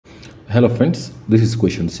Hello friends, this is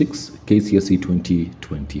question 6, Kcse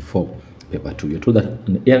 2024, paper 2. You're told that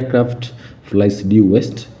an aircraft flies due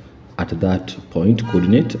west at that point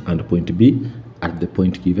coordinate and point B at the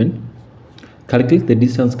point given. Calculate the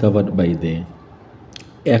distance covered by the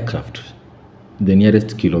aircraft, the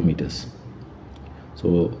nearest kilometers.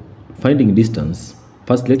 So finding distance,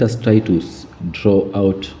 first let us try to draw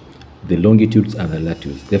out the longitudes and the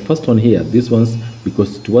latitudes. The first one here, this one's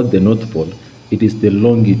because towards the North Pole, it is the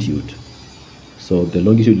longitude. So the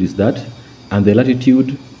longitude is that, and the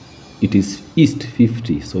latitude, it is east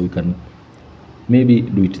 50. So we can maybe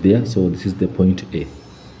do it there. So this is the point A.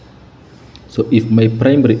 So if my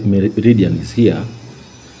prime meridian is here,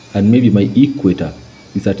 and maybe my equator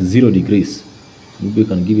is at 0 degrees, maybe we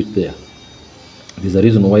can give it there. There's a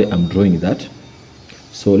reason why I'm drawing that.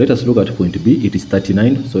 So let us look at point B. It is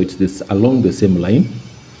 39, so it's this along the same line,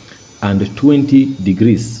 and 20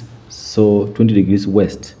 degrees. So 20 degrees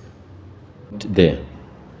west there.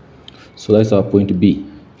 So that's our point B.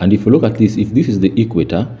 And if you look at this, if this is the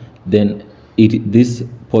equator, then this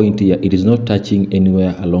point here, it is not touching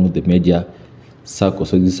anywhere along the major circle.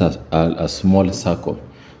 So this is a small circle.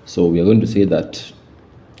 So we are going to say that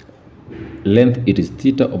length, it is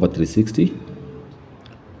theta over 360,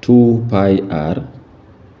 2 pi r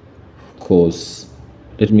cos,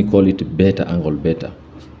 let me call it beta angle beta.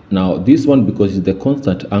 Now this one, because it's the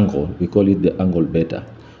constant angle, we call it the angle beta.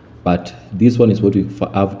 But this one is what we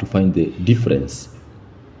have to find the difference.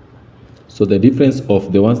 So the difference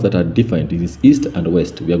of the ones that are defined is east and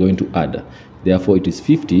west. We are going to add. Therefore, it is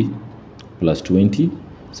 50 plus 20.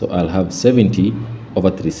 So I'll have 70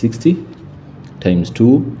 over 360 times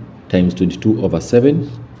 2 times 22 over 7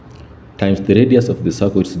 times the radius of the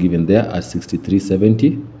circle is given there as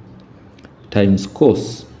 6370 times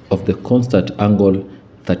cos of the constant angle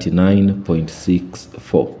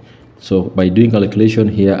 39.64. So by doing calculation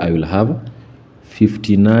here, I will have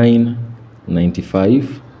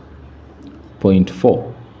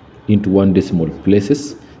 5995.4 into 1 decimal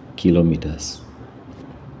places kilometers.